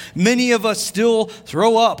ever. Many of us still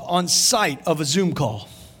throw up on sight of a Zoom call.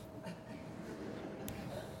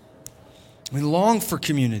 We long for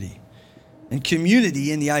community. And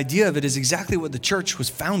community and the idea of it is exactly what the church was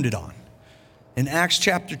founded on. In Acts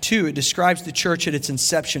chapter 2, it describes the church at its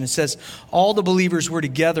inception. It says, all the believers were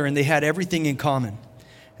together and they had everything in common.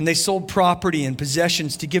 And they sold property and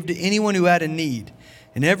possessions to give to anyone who had a need.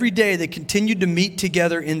 And every day they continued to meet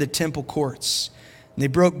together in the temple courts. And they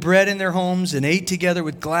broke bread in their homes and ate together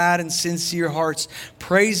with glad and sincere hearts,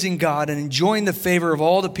 praising God and enjoying the favor of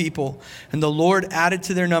all the people. And the Lord added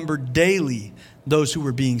to their number daily those who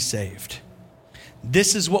were being saved.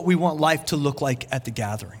 This is what we want life to look like at the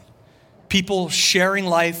gathering. People sharing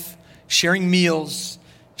life, sharing meals,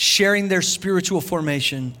 sharing their spiritual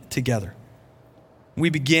formation together. We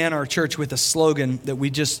began our church with a slogan that we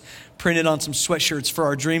just printed on some sweatshirts for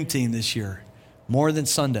our dream team this year. More than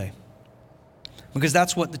Sunday. Because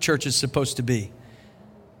that's what the church is supposed to be.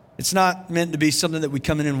 It's not meant to be something that we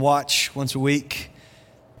come in and watch once a week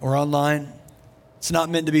or online. It's not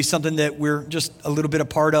meant to be something that we're just a little bit a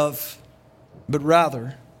part of. But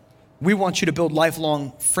rather, we want you to build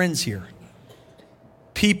lifelong friends here.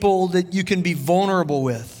 People that you can be vulnerable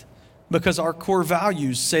with. Because our core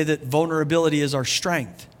values say that vulnerability is our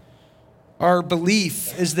strength. Our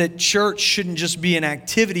belief is that church shouldn't just be an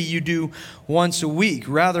activity you do once a week.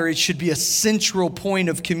 Rather, it should be a central point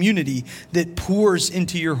of community that pours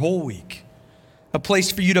into your whole week. A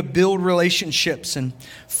place for you to build relationships and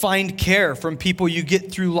find care from people you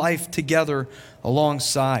get through life together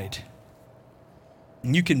alongside.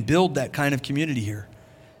 And you can build that kind of community here,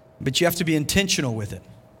 but you have to be intentional with it.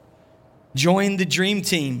 Join the dream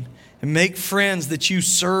team and make friends that you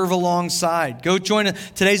serve alongside. Go join.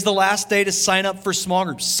 Today's the last day to sign up for small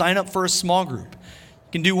groups. Sign up for a small group.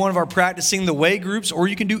 You can do one of our Practicing the Way groups, or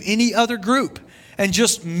you can do any other group and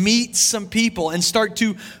just meet some people and start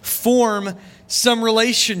to form some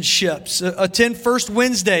relationships. Attend First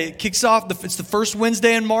Wednesday. It kicks off, it's the first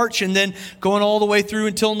Wednesday in March, and then going all the way through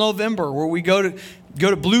until November, where we go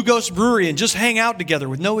to Blue Ghost Brewery and just hang out together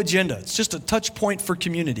with no agenda. It's just a touch point for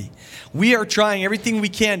community. We are trying everything we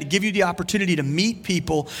can to give you the opportunity to meet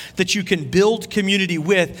people that you can build community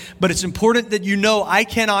with. But it's important that you know I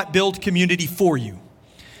cannot build community for you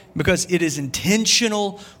because it is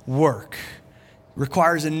intentional work. It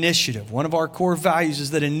requires initiative. One of our core values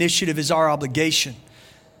is that initiative is our obligation.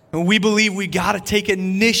 And we believe we got to take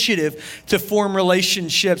initiative to form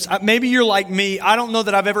relationships. Maybe you're like me. I don't know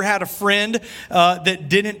that I've ever had a friend that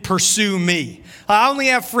didn't pursue me. I only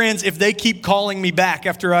have friends if they keep calling me back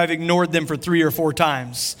after I've ignored them for 3 or 4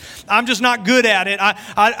 times. I'm just not good at it.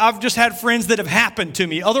 I've just had friends that have happened to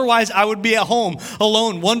me. Otherwise, I would be at home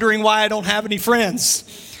alone wondering why I don't have any friends.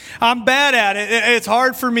 I'm bad at it. It's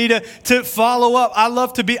hard for me to follow up. I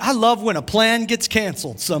love when a plan gets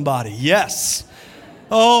canceled, somebody. Yes.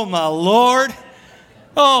 Oh, my Lord.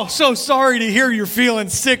 Oh, so sorry to hear you're feeling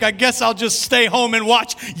sick. I guess I'll just stay home and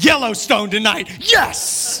watch Yellowstone tonight.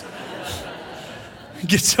 Yes!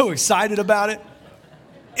 Get so excited about it.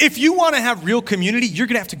 If you want to have real community, you're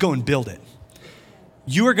going to have to go and build it.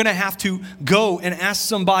 You are going to have to go and ask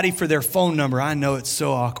somebody for their phone number. I know it's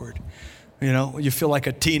so awkward. You know, you feel like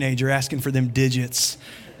a teenager asking for them digits.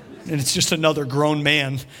 And it's just another grown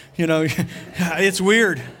man. You know, it's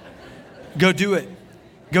weird. Go do it.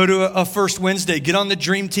 Go to a First Wednesday. Get on the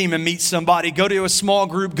dream team and meet somebody. Go to a small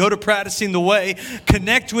group. Go to Practicing the Way.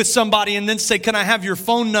 Connect with somebody and then say, can I have your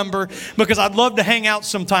phone number? Because I'd love to hang out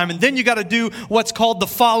sometime. And then you got to do what's called the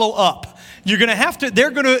follow up. You're going to have to, they're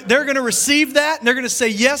going to receive that. And they're going to say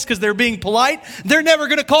yes because they're being polite. They're never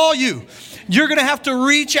going to call you. You're going to have to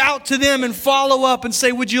reach out to them and follow up and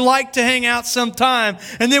say, would you like to hang out sometime?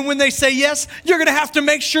 And then when they say yes, you're going to have to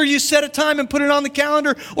make sure you set a time and put it on the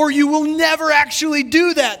calendar or you will never actually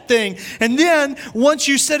do that thing. And then once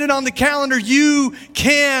you set it on the calendar, you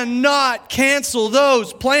cannot cancel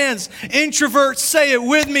those plans. Introverts, say it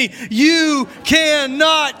with me. You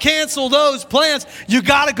cannot cancel those plans. You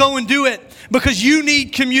got to go and do it. Because you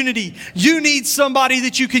need community. You need somebody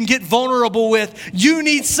that you can get vulnerable with. You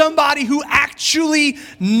need somebody who actually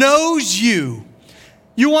knows you.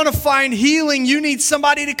 You want to find healing. You need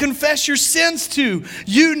somebody to confess your sins to.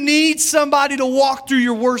 You need somebody to walk through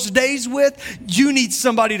your worst days with. You need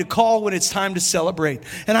somebody to call when it's time to celebrate.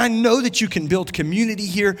 And I know that you can build community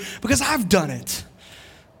here because I've done it.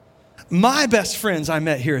 My best friends I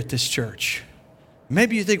met here at this church.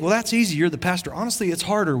 Maybe you think, well, that's easy. You're the pastor. Honestly, it's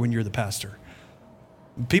harder when you're the pastor.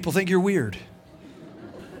 People think you're weird.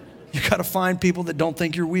 You got to find people that don't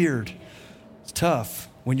think you're weird. It's tough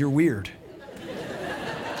when you're weird.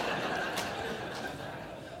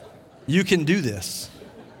 You can do this.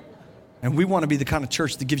 And we want to be the kind of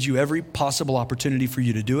church that gives you every possible opportunity for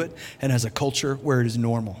you to do it and has a culture where it is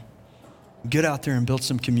normal. Get out there and build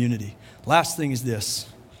some community. Last thing is this.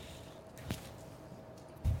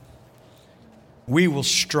 we will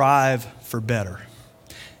strive for better.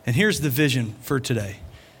 And here's the vision for today.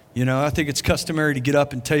 You know, I think it's customary to get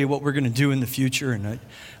up and tell you what we're going to do in the future. And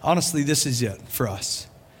honestly, this is it for us,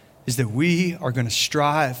 is that we are going to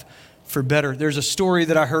strive for better. There's a story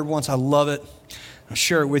that I heard once. I love it. I'll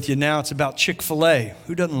share it with you now. It's about Chick-fil-A.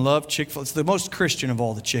 Who doesn't love Chick-fil-A? It's the most Christian of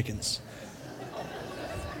all the chickens.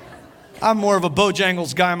 I'm more of a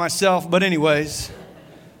Bojangles guy myself, but anyways,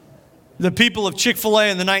 the people of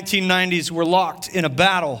Chick-fil-A in the 1990s were locked in a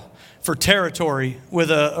battle for territory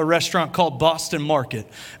with a restaurant called Boston Market.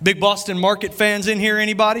 Big Boston Market fans in here?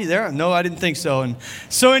 Anybody there? No, I didn't think so. And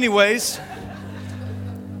so anyways,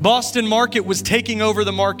 Boston Market was taking over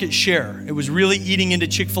the market share. It was really eating into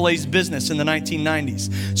Chick-fil-A's business in the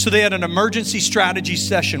 1990s. So they had an emergency strategy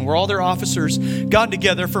session where all their officers got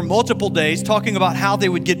together for multiple days talking about how they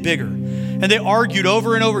would get bigger. And they argued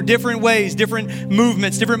over and over different ways, different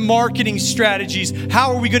movements, different marketing strategies.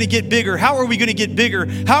 How are we going to get bigger? How are we going to get bigger?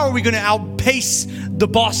 How are we going to outpace the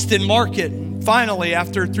Boston Market? Finally,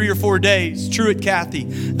 after 3 or 4 days, Truett Cathy,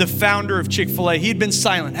 the founder of Chick-fil-A, he had been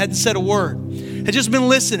silent, hadn't said a word, had just been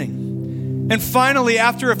listening. And finally,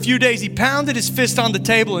 after a few days, he pounded his fist on the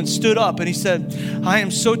table and stood up and he said, I am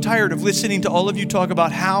so tired of listening to all of you talk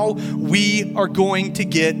about how we are going to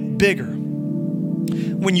get bigger,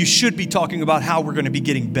 when you should be talking about how we're going to be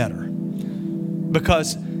getting better.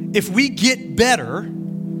 Because if we get better,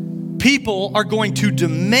 people are going to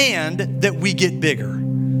demand that we get bigger.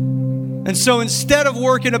 And so instead of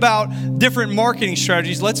working about different marketing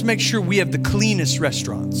strategies, let's make sure we have the cleanest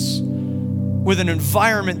restaurants with an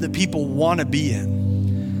environment that people want to be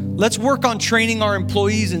in. Let's work on training our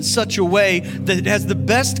employees in such a way that it has the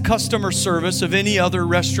best customer service of any other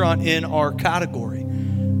restaurant in our category.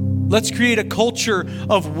 Let's create a culture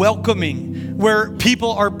of welcoming where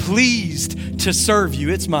people are pleased to serve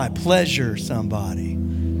you. It's my pleasure, somebody.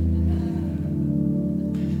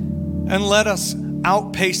 And let us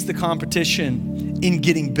outpace the competition in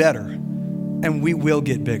getting better, and we will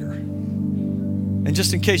get bigger. And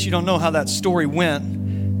just in case you don't know how that story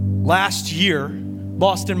went, last year,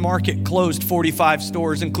 Boston Market closed 45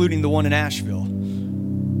 stores, including the one in Asheville.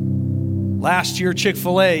 Last year,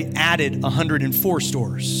 Chick-fil-A added 104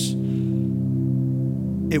 stores.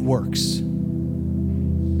 It works.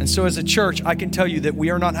 And so as a church, I can tell you that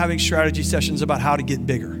we are not having strategy sessions about how to get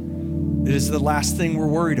bigger. It is the last thing we're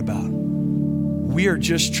worried about. We are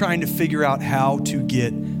just trying to figure out how to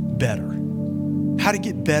get better. How to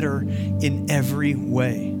get better in every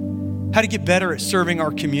way. How to get better at serving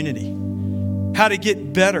our community. How to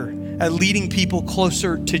get better at leading people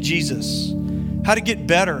closer to Jesus. How to get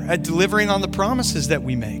better at delivering on the promises that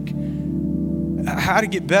we make. How to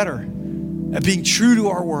get better at being true to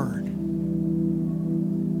our word.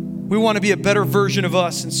 We want to be a better version of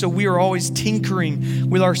us, and so we are always tinkering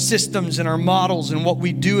with our systems and our models and what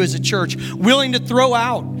we do as a church, willing to throw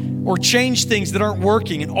out or change things that aren't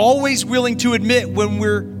working, and always willing to admit when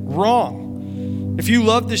we're wrong. If you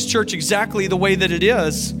love this church exactly the way that it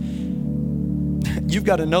is, you've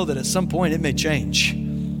got to know that at some point it may change.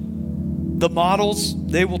 The models,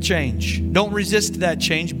 they will change. Don't resist that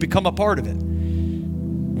change. Become a part of it.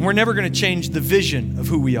 We're never going to change the vision of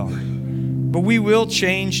who we are, but we will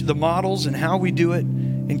change the models and how we do it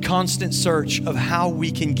in constant search of how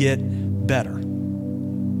we can get better.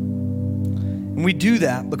 And we do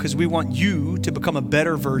that because we want you to become a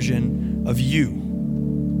better version of you.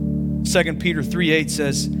 2 Peter 3:8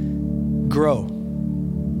 says, grow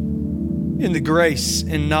in the grace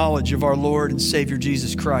and knowledge of our Lord and Savior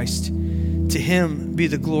Jesus Christ. To him be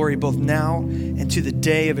the glory both now and to the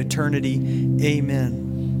day of eternity. Amen.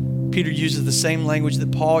 Peter uses the same language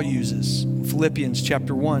that Paul uses. Philippians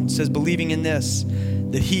chapter 1 says, believing in this,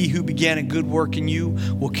 that he who began a good work in you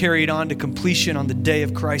will carry it on to completion on the day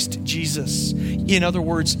of Christ Jesus. In other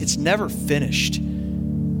words, it's never finished.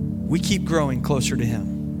 We keep growing closer to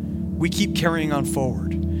him. We keep carrying on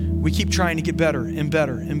forward. We keep trying to get better and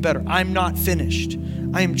better and better. I'm not finished.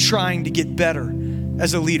 I am trying to get better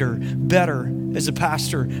as a leader, better as a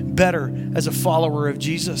pastor, better as a follower of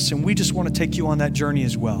Jesus. And we just want to take you on that journey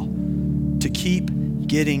as well, to keep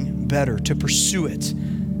getting better, to pursue it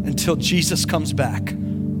until Jesus comes back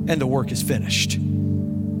and the work is finished.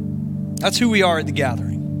 That's who we are at the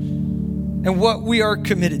gathering and what we are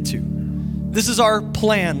committed to. This is our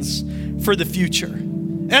plans for the future.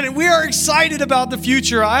 And we are excited about the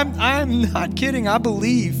future. I'm not kidding. I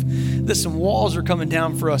believe that some walls are coming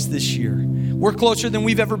down for us this year. We're closer than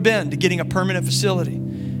we've ever been to getting a permanent facility.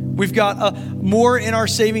 We've got more in our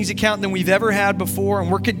savings account than we've ever had before,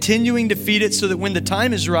 and we're continuing to feed it so that when the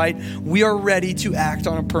time is right, we are ready to act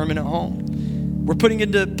on a permanent home. We're putting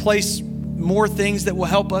into place more things that will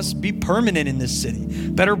help us be permanent in this city.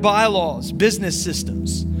 Better bylaws, business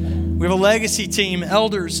systems. We have a legacy team,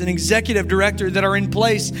 elders, and executive director that are in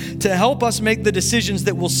place to help us make the decisions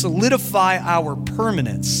that will solidify our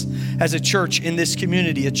permanence as a church in this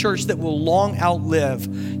community, a church that will long outlive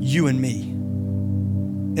you and me.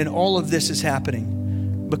 And all of this is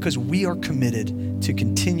happening because we are committed to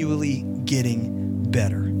continually getting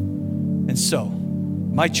better. And so,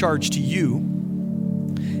 my charge to you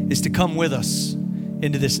is to come with us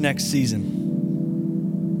into this next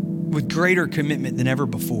season with greater commitment than ever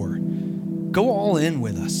before. Go all in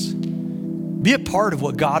with us. Be a part of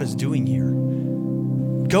what God is doing here.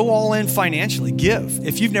 Go all in financially. Give.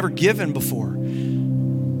 If you've never given before,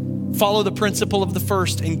 follow the principle of the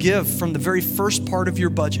first and give from the very first part of your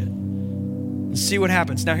budget. And see what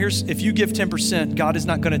happens. Now if you give 10%, God is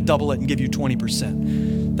not going to double it and give you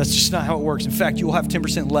 20%. That's just not how it works. In fact, you will have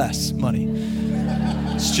 10% less money.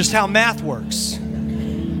 It's just how math works.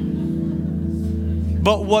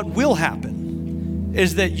 But what will happen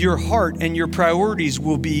is that your heart and your priorities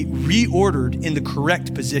will be reordered in the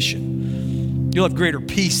correct position. You'll have greater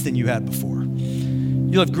peace than you had before.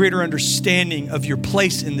 You'll have greater understanding of your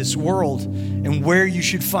place in this world and where you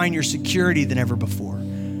should find your security than ever before.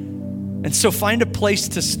 And so find a place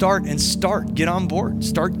to start. Get on board.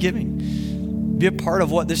 Start giving. Be a part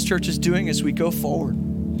of what this church is doing as we go forward.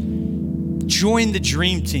 Join the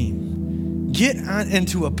dream team. Get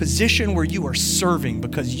into a position where you are serving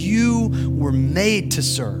because you were made to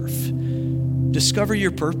serve. Discover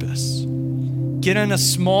your purpose. Get in a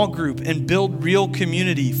small group and build real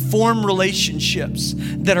community. Form relationships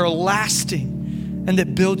that are lasting and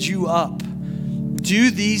that build you up.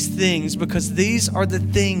 Do these things because these are the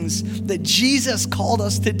things that Jesus called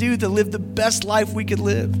us to do to live the best life we could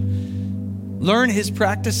live. Learn his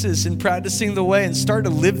practices in practicing the way and start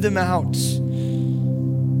to live them out.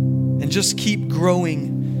 And just keep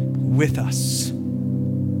growing with us.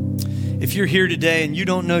 If you're here today and you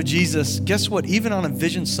don't know Jesus, guess what? Even on a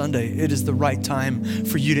Vision Sunday, it is the right time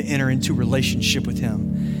for you to enter into a relationship with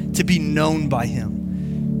him, to be known by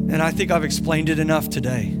him. And I think I've explained it enough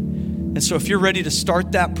today. And so if you're ready to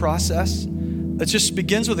start that process, it just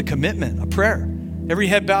begins with a commitment, a prayer. Every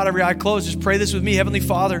head bowed, every eye closed. Just pray this with me. Heavenly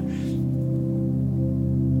Father,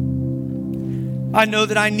 I know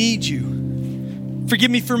that I need you.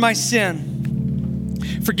 Forgive me for my sin.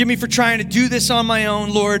 Forgive me for trying to do this on my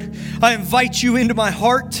own, Lord. I invite you into my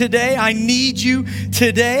heart today. I need you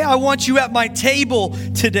today. I want you at my table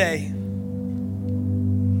today.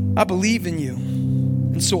 I believe in you.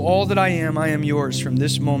 And so all that I am yours from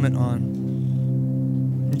this moment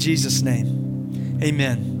on. In Jesus' name,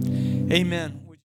 amen. Amen.